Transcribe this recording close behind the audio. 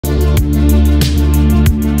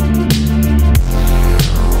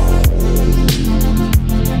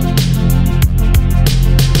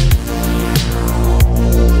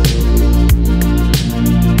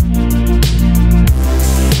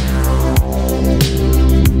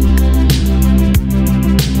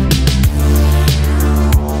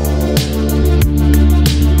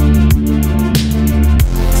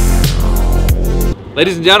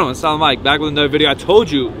Ladies and gentlemen, Silent Mike back with another video. I told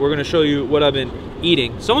you we're going to show you what I've been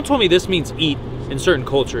eating. Someone told me this means eat in certain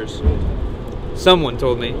cultures. Someone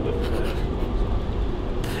told me.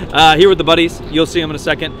 Here with the buddies, you'll see them in a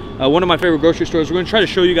second. One of my favorite grocery stores. We're going to try to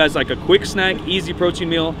show you guys like a quick snack, easy protein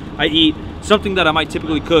meal I eat, something that I might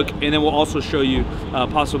typically cook, and then we'll also show you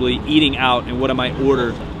possibly eating out and what I might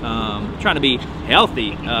order. Trying to be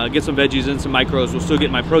healthy, get some veggies and some micros. We'll still get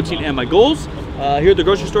my protein and my goals. Here at the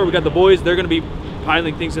grocery store, we got the boys. They're going to be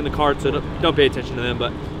piling things in the cart, so don't pay attention to them,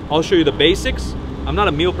 but I'll show you the basics. I'm not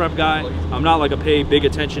a meal prep guy. I'm not like a pay big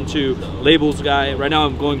attention to labels guy. Right now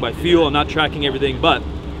I'm going by feel. I'm not tracking everything, but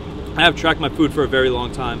I have tracked my food for a very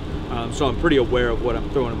long time, so I'm pretty aware of what I'm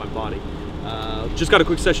throwing in my body. Just got a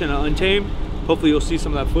quick session on Untamed. Hopefully you'll see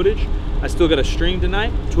some of that footage. I still got a stream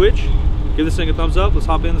tonight, Twitch. Give this thing a thumbs up. Let's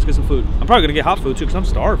hop in, let's get some food. I'm probably gonna get hot food too because I'm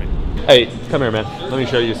starving. Hey, come here, man. Let me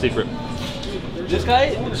show you a secret. This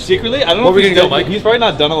guy, secretly, I don't know if Mike. He's probably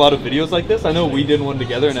not done a lot of videos like this. I know we did one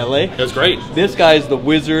together in LA. It was great. This guy's the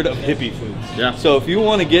wizard of hippie foods. Yeah. So if you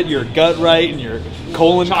want to get your gut right and your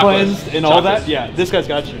colon cleansed and all that, yeah, this guy's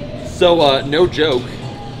got you. So, no joke.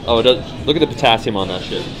 Oh, it does. Look at the potassium on that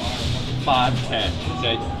shit. 510.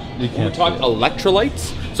 Okay. When we talk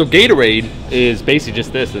electrolytes, so Gatorade is basically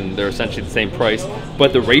just this, and they're essentially the same price.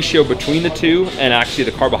 But the ratio between the two and actually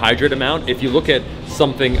the carbohydrate amount, if you look at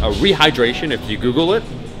something, a rehydration, if you Google it,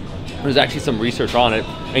 there's actually some research on it,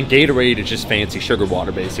 and Gatorade is just fancy sugar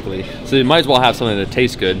water, basically. So you might as well have something that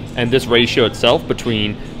tastes good. And this ratio itself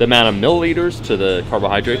between the amount of milliliters to the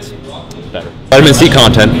carbohydrates, better. Vitamin C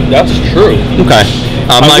content. That's true. Okay.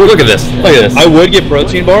 Mike, look at this. Look at this. I would get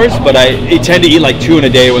protein bars, but I tend to eat like 2 in a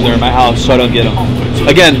day when they're in my house, so I don't get them.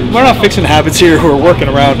 Again, we're not fixing habits here. We're working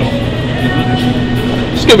around them.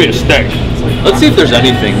 Just give me a steak. Let's see if there's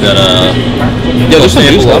anything that yeah, there's some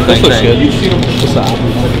new stuff. This looks good. What's that?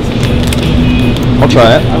 I'll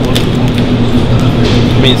try it.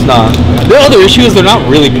 I mean, it's not. The other issue is they're not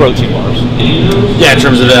really protein bars. Yeah, in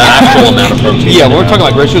terms of the actual amount of protein. Yeah, when we're talking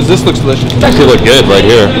like ratios, this looks delicious. It actually look good right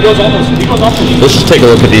here. Let's just take a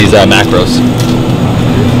look at these macros.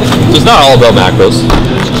 So it's not all about macros.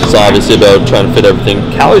 It's obviously about trying to fit everything.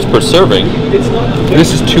 Calories per serving.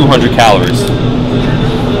 This is 200 calories.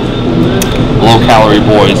 Low calorie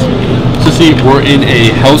boys. So see, we're in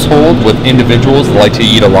a household with individuals that like to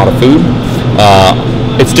eat a lot of food.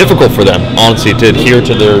 It's difficult for them, honestly, to adhere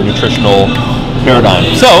to their nutritional paradigm.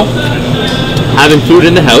 So, having food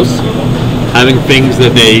in the house, having things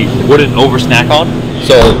that they wouldn't over snack on,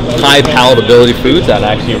 so high palatability foods I'd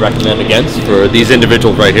actually recommend against for these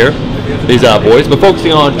individuals right here, these boys, but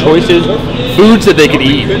focusing on choices, foods that they can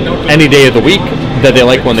eat any day of the week, that they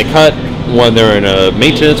like when they cut, when they're in a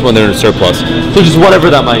maintenance, when they're in a surplus. So just whatever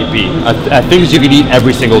that might be. Things you can eat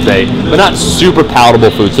every single day, but not super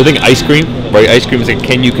palatable food. So I think ice cream, right? Ice cream is like,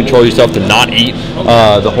 can you control yourself to not eat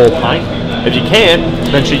the whole pint? If you can,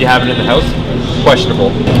 then should you have it in the house?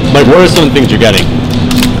 Questionable. Like, what are some of the things you're getting?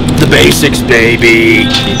 The basics, baby.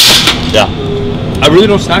 Yeah. I really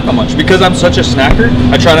don't snack on much because I'm such a snacker.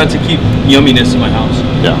 I try not to keep yumminess in my house.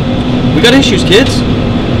 Yeah. We got issues, kids.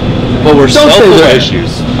 But we're Don't say there are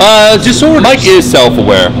issues. Disorders. Mike is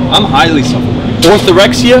self-aware. I'm highly self-aware.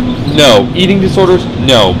 Orthorexia? No. Eating disorders?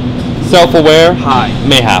 No. Self-aware? High.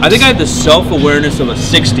 Mayhaps. I think I have the self-awareness of a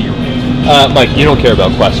 60-year-old. Mike, you don't care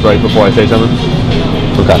about Quest, right? Before I say something?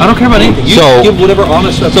 Okay. I don't care about anything. You give whatever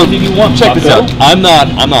honest opinion you want. Check this out. I'm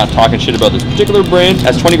not talking shit about this particular brand. It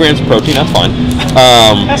has 20 grams of protein. That's fine.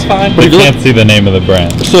 That's fine. But you can't see the name of the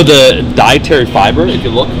brand. So the dietary fiber, if you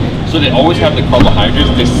look, so they always have the carbohydrates.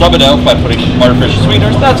 They sub it out by putting artificial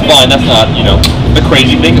sweeteners. That's fine. That's not, you know, the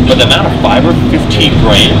crazy thing. But the amount of fiber, 15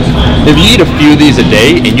 grams. If you eat a few of these a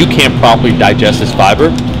day and you can't properly digest this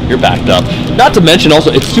fiber, you're backed up. Not to mention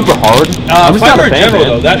also, it's super hard. Fiber in general,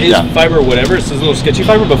 though, that is fiber, whatever. It's a little sketchy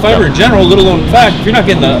fiber, but fiber in general, little known fact, if you're not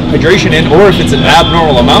getting the hydration in, or if it's an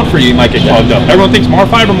abnormal amount for you, you might get clogged up. Everyone thinks more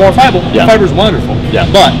fiber, more fiber. Yeah. Fiber's wonderful.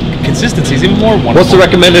 Yeah. But consistency is even more wonderful. What's the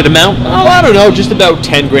recommended amount? Oh, I don't know, just about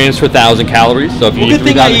 10 grams per 1,000 calories. So if you eat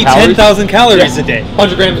 3,000 calories, 10,000 calories a day.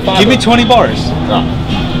 100 grams of fiber. Give me 20 bars.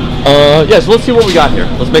 Yeah, so let's see what we got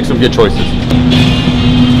here. Let's make some good choices.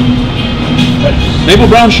 Maple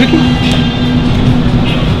brown chicken.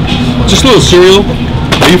 Just a little cereal.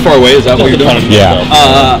 Are you far away? Is that what you're doing? Yeah.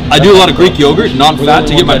 I do a lot of Greek yogurt, non-fat,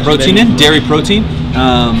 to get my protein in, dairy protein.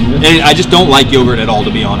 And I just don't like yogurt at all,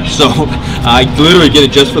 to be honest. So I literally get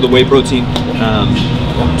it just for the whey protein.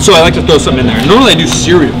 So I like to throw something in there. Normally I do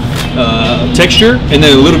cereal texture and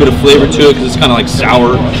then a little bit of flavor to it because it's kind of like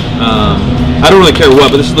sour. I don't really care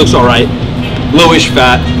what, but this looks all right. Lowish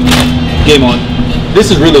fat. Game on. This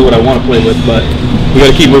is really what I want to play with, but we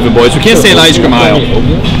got to keep moving, boys. We can't stay in the ice cream aisle.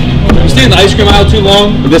 If we stay in the ice cream aisle too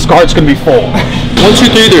long, this cart's going to be full. 1, 2,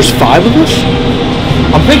 3, there's 5 of us?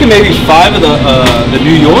 I'm thinking maybe 5 of the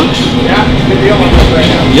New Yorks. Yeah,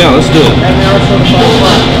 yeah, let's do it.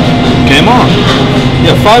 Come on.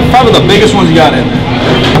 Yeah, 5 of the biggest ones you got in there.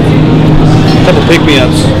 A couple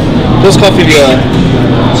pick-me-ups. This coffee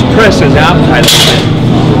suppresses appetite.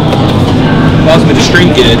 Allows me to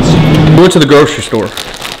stream kids. We went to the grocery store,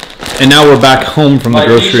 and now we're back home from the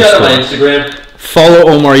grocery store. My Instagram. Follow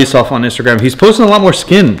Omar Isuf on Instagram. He's posting a lot more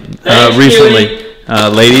skin recently,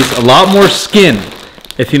 ladies. A lot more skin,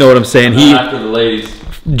 if you know what I'm saying. After the ladies,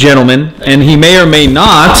 gentlemen, and he may or may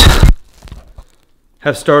not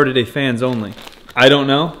have started a fans only. I don't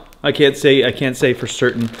know. I can't say for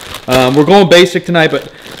certain. We're going basic tonight,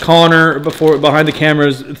 but Connor, behind the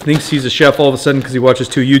cameras, thinks he's a chef all of a sudden because he watches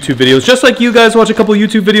 2 YouTube videos. Just like you guys watch a couple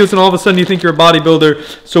YouTube videos and all of a sudden you think you're a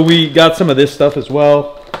bodybuilder. So we got some of this stuff as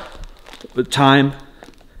well. But time,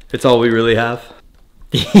 it's all we really have.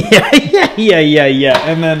 yeah.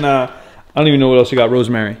 And then I don't even know what else you got.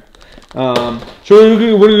 Rosemary. So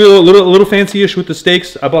we're gonna do a little fancy-ish with the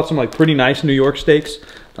steaks. I bought some like pretty nice New York steaks.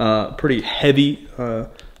 Pretty heavy.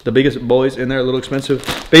 The biggest boys in there, a little expensive.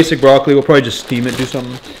 Basic broccoli, we'll probably just steam it, do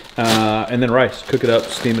something. And then rice, cook it up,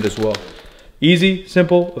 steam it as well. Easy,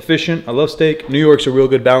 simple, efficient. I love steak. New York's a real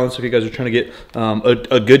good balance if you guys are trying to get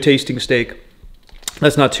a good tasting steak.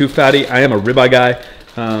 That's not too fatty. I am a ribeye guy,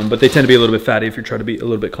 but they tend to be a little bit fatty if you're trying to be a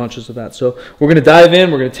little bit conscious of that. So we're gonna dive in,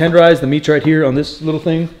 we're gonna tenderize. The meat's right here on this little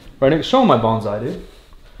thing. Right next, show them my bonsai, dude.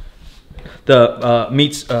 The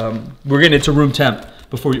meats, we're getting it to room temp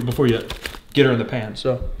before you get her in the pan.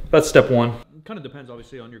 So that's step 1. It kind of depends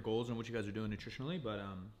obviously on your goals and what you guys are doing nutritionally, but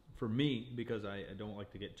for me, because I don't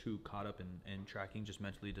like to get too caught up in tracking, just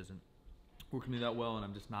mentally doesn't work for me that well, and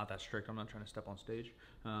I'm just not that strict. I'm not trying to step on stage.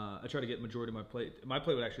 I try to get majority of my plate. My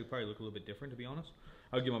plate would actually probably look a little bit different, to be honest.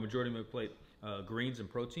 I would give my majority of my plate greens and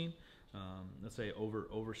protein. Let's say over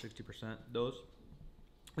 60% those,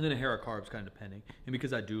 and then a hair of carbs, kind of depending. And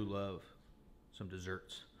because I do love some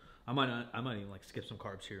desserts, I might even like skip some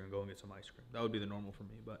carbs here and go and get some ice cream. That would be the normal for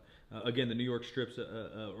me. But again, the New York strips,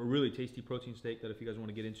 a really tasty protein steak that if you guys want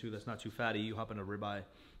to get into, that's not too fatty. You hop in a ribeye,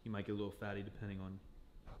 you might get a little fatty depending on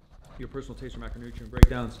your personal taste or macronutrient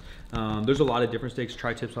breakdowns. There's a lot of different steaks.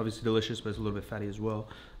 Tri-tips obviously delicious, but it's a little bit fatty as well.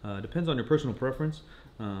 Depends on your personal preference.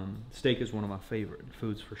 Steak is one of my favorite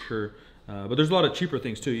foods for sure. But there's a lot of cheaper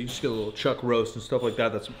things too. You just get a little chuck roast and stuff like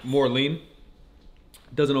that that's more lean.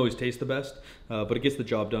 Doesn't always taste the best, but it gets the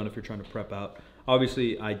job done if you're trying to prep out.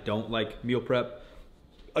 Obviously, I don't like meal prep.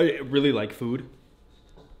 I really like food.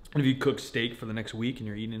 And if you cook steak for the next week and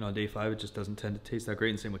you're eating it on day 5, it just doesn't tend to taste that great.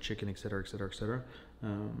 And same with chicken, etc., etc., etc.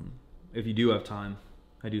 If you do have time,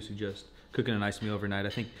 I do suggest cooking a nice meal every night. I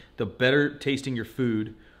think the better tasting your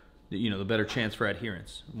food, the better chance for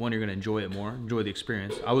adherence. One, you're going to enjoy it more, enjoy the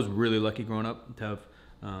experience. I was really lucky growing up to have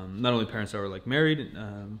not only parents that were like married,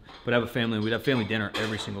 but have a family. We'd have family dinner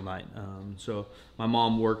every single night. So my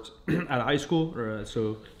mom worked out of high school,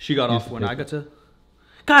 so she got off when I got to.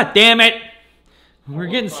 God damn it! We're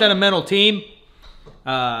getting sentimental, team.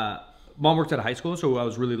 Mom worked at a high school, so I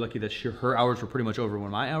was really lucky that her hours were pretty much over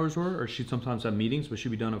when my hours were, or she'd sometimes have meetings, but she'd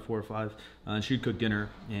be done at 4 or 5, and she'd cook dinner,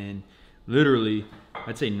 and literally,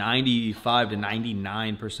 I'd say 95 to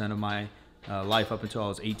 99% of my life up until I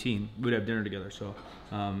was 18, we'd have dinner together. So,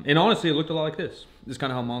 and honestly, it looked a lot like this. This is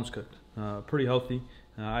kind of how mom's cooked. Pretty healthy.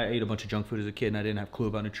 I ate a bunch of junk food as a kid, and I didn't have a clue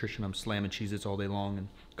about nutrition. I'm slamming Cheez-Its all day long and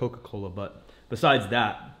Coca-Cola, but besides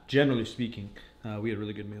that, generally speaking, we had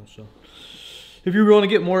really good meals. So if you want to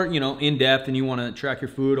get more, in depth and you want to track your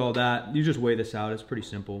food, all that, you just weigh this out. It's pretty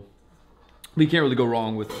simple. But you can't really go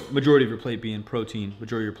wrong with majority of your plate being protein,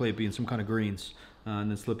 majority of your plate being some kind of greens, and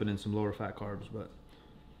then slipping in some lower fat carbs. But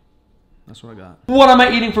that's what I got. What am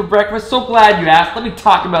I eating for breakfast? So glad you asked. Let me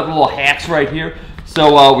talk about the little hacks right here.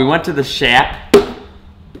 So we went to the Shack,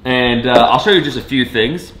 and I'll show you just a few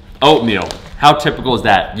things. Oatmeal. How typical is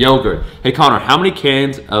that? Yogurt. Hey Connor, how many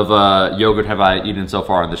cans of yogurt have I eaten so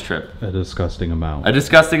far on this trip? A disgusting amount. A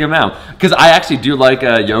disgusting amount. Because I actually do like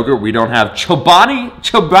yogurt. We don't have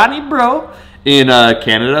Chobani bro in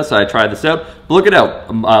Canada, so I tried this out. But look it out.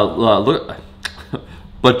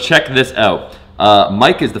 But check this out.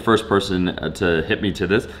 Mike is the first person to hit me to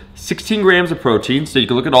this. 16 grams of protein, so you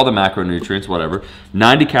can look at all the macronutrients, whatever.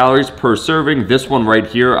 90 calories per serving. This one right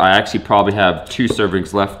here, I actually probably have 2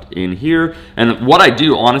 servings left in here. And what I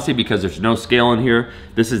do, honestly, because there's no scale in here,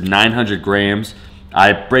 this is 900 grams.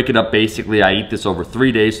 I break it up basically. I eat this over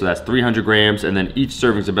 3 days, so that's 300 grams, and then each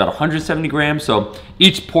serving is about 170 grams. So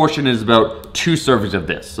each portion is about 2 servings of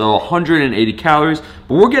this. So 180 calories,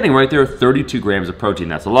 but we're getting right there 32 grams of protein.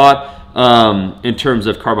 That's a lot. In terms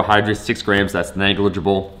of carbohydrates, 6 grams, that's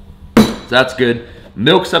negligible. So that's good.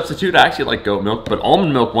 Milk substitute, I actually like goat milk, but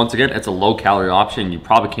almond milk, once again, it's a low calorie option. You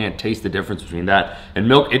probably can't taste the difference between that and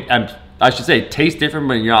milk. I should say it tastes different,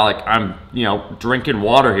 but you're not like, I'm, you know, drinking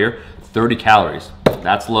water here. 30 calories,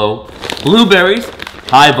 that's low. Blueberries,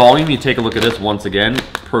 high volume. You take a look at this once again,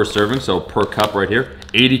 per serving, so per cup right here,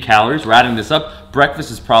 80 calories. We're adding this up.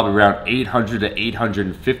 Breakfast is probably around 800 to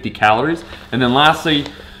 850 calories. And then lastly,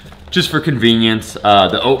 just for convenience,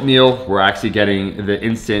 the oatmeal, we're actually getting the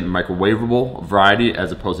instant microwavable variety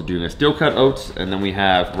as opposed to doing a steel cut oats. And then we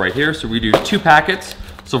have right here, so we do 2 packets.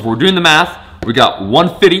 So if we're doing the math, we got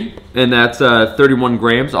 150, and that's 31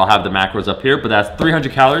 grams. I'll have the macros up here, but that's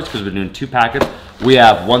 300 calories because we're doing 2 packets. We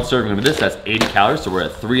have 1 serving of this, that's 80 calories, so we're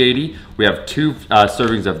at 380. We have 2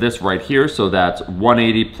 servings of this right here, so that's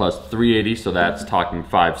 180 plus 380, so that's talking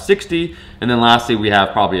 560. And then lastly, we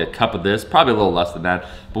have probably a cup of this, probably a little less than that,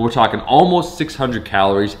 but we're talking almost 600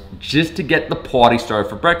 calories just to get the party started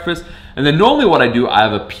for breakfast. And then normally what I do, I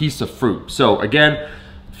have a piece of fruit. So again,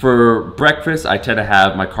 for breakfast, I tend to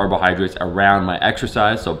have my carbohydrates around my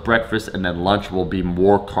exercise. So breakfast and then lunch will be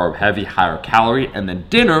more carb heavy, higher calorie, and then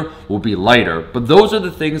dinner will be lighter. But those are the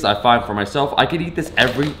things I find for myself. I could eat this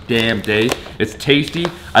every damn day. It's tasty.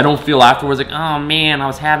 I don't feel afterwards like, oh man, I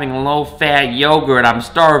was having low fat yogurt, I'm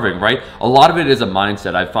starving, right? A lot of it is a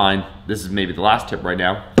mindset. I find, this is maybe the last tip right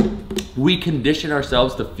now, we condition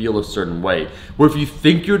ourselves to feel a certain way. Where if you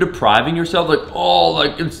think you're depriving yourself, like, oh,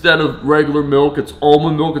 like instead of regular milk, it's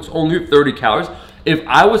almond milk, it's only 30 calories. If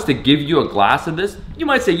I was to give you a glass of this, you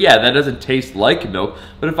might say, yeah, that doesn't taste like milk.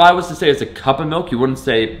 But if I was to say it's a cup of milk, you wouldn't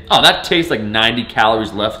say, oh, that tastes like 90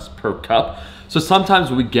 calories left per cup. So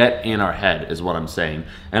sometimes we get in our head is what I'm saying.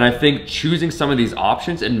 And I think choosing some of these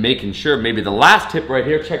options and making sure, maybe the last tip right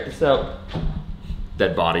here, check this out,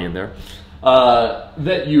 dead body in there.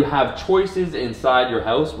 That you have choices inside your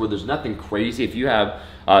house where there's nothing crazy. If you have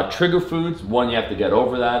trigger foods, one, you have to get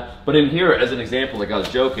over that. But in here, as an example, like I was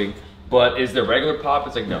joking, but is there regular pop?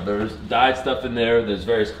 It's like, no, there's diet stuff in there. There's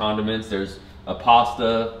various condiments. There's a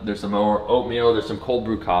pasta. There's some more oatmeal. There's some cold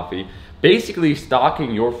brew coffee. Basically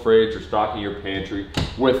stocking your fridge or stocking your pantry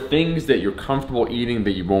with things that you're comfortable eating,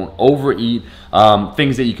 that you won't overeat,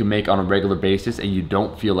 things that you can make on a regular basis and you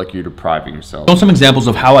don't feel like you're depriving yourself. So some examples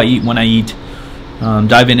of how I eat when I eat.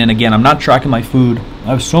 Diving in again, I'm not tracking my food. I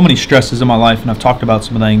have so many stresses in my life, and I've talked about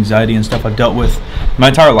some of the anxiety and stuff I've dealt with my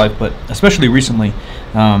entire life, but especially recently.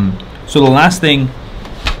 So the last thing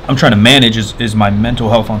I'm trying to manage is my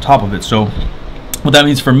mental health on top of it. So what that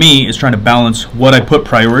means for me is trying to balance what I put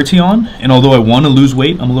priority on. And although I want to lose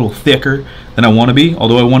weight, I'm a little thicker than I want to be.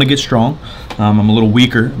 Although I want to get strong, I'm a little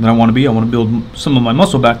weaker than I want to be. I want to build some of my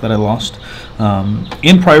muscle back that I lost.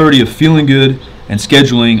 In priority of feeling good and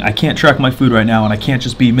scheduling, I can't track my food right now, and I can't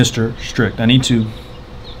just be Mr. Strict. I need to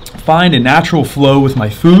find a natural flow with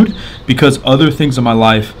my food because other things in my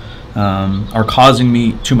life are causing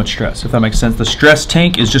me too much stress, if that makes sense. The stress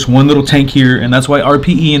tank is just one little tank here, and that's why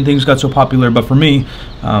RPE and things got so popular. But for me,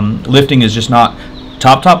 lifting is just not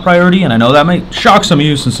top priority, and I know that might shock some of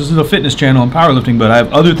you since this is a fitness channel and powerlifting, but I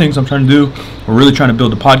have other things I'm trying to do. We're really trying to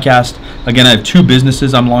build a podcast. Again, I have 2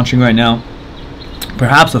 businesses I'm launching right now,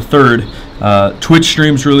 perhaps a 3rd. Twitch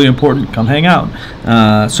stream's really important. Come hang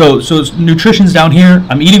out. So nutrition's down here.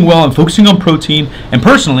 I'm eating well. I'm focusing on protein. And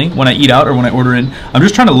personally, when I eat out or when I order in, I'm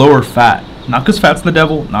just trying to lower fat. Not because fat's the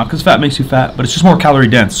devil, not because fat makes you fat, but it's just more calorie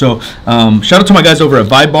dense. So shout out to my guys over at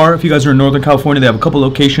Vibe Bar. If you guys are in Northern California, they have a couple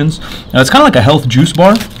locations. It's kind of like a health juice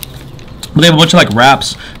bar. They have a bunch of like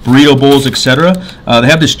wraps, burrito bowls, etc. They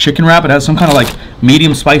have this chicken wrap. It has some kind of like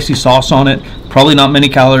medium spicy sauce on it. Probably not many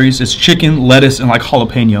calories. It's chicken, lettuce, and like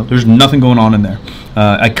jalapeno. There's nothing going on in there.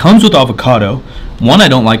 It comes with avocado. 1, I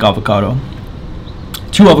don't like avocado.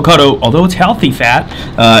 2, avocado, although it's healthy fat,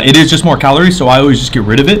 it is just more calories, so I always just get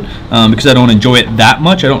rid of it because I don't enjoy it that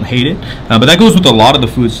much. I don't hate it. But that goes with a lot of the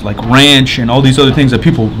foods like ranch and all these other things that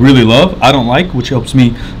people really love. I don't like, which helps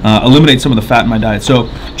me eliminate some of the fat in my diet. So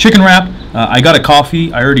chicken wrap, I got a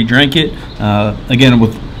coffee. I already drank it. Again,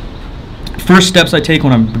 with first steps I take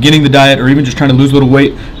when I'm beginning the diet or even just trying to lose a little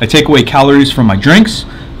weight, I take away calories from my drinks.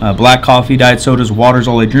 Black coffee, diet sodas, water's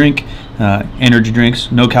all I drink. Energy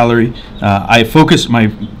drinks, no calorie. I focus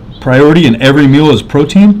my priority in every meal is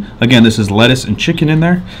protein. Again, this is lettuce and chicken in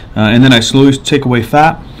there. And then I slowly take away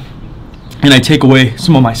fat. And I take away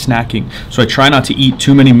some of my snacking. So I try not to eat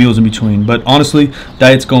too many meals in between. But honestly,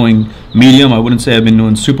 diet's going medium. I wouldn't say I've been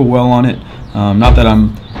doing super well on it. Not that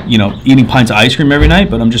I'm, you know, eating pints of ice cream every night,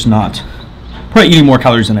 but I'm just not. Probably eating more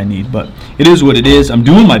calories than I need, but it is what it is. I'm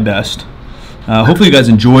doing my best. Hopefully you guys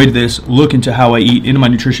enjoyed this look into how I eat, into my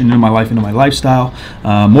nutrition, into my life, into my lifestyle.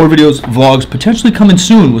 More videos, vlogs, potentially coming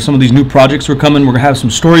soon with some of these new projects we're coming. We're going to have some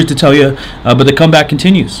stories to tell you, but the comeback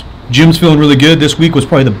continues. Gym's feeling really good. This week was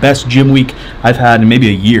probably the best gym week I've had in maybe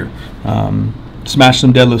a year. Smashed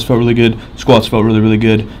some deadlifts, felt really good. Squats felt really, really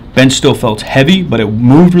good. Bench still felt heavy, but it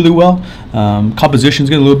moved really well. Composition's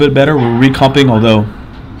getting a little bit better. We're recomping, although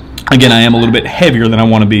again, I am a little bit heavier than I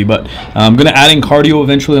want to be, but I'm going to add in cardio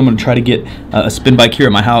eventually. I'm going to try to get a spin bike here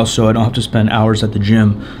at my house so I don't have to spend hours at the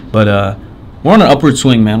gym. But we're on an upward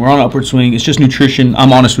swing, man. We're on an upward swing. It's just nutrition.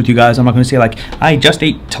 I'm honest with you guys. I'm not going to say like, I just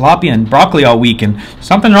ate tilapia and broccoli all week and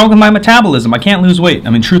something wrong with my metabolism. I can't lose weight. I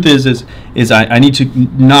mean, truth is I need to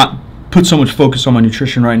not put so much focus on my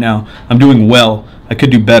nutrition right now. I'm doing well. I could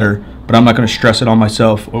do better, but I'm not going to stress it on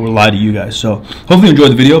myself or lie to you guys. So hopefully you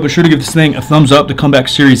enjoyed the video. Be sure to give this thing a thumbs up. The comeback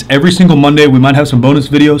series every single Monday. We might have some bonus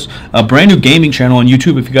videos. A brand new gaming channel on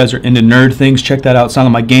YouTube. If you guys are into nerd things, check that out.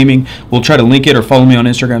 Silent Mikke Gaming. We'll try to link it or follow me on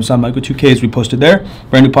Instagram. Silent Mikke with 2Ks. We posted there.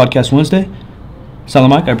 Brand new podcast Wednesday.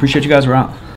 Silent Mikke. I appreciate you guys. We're out.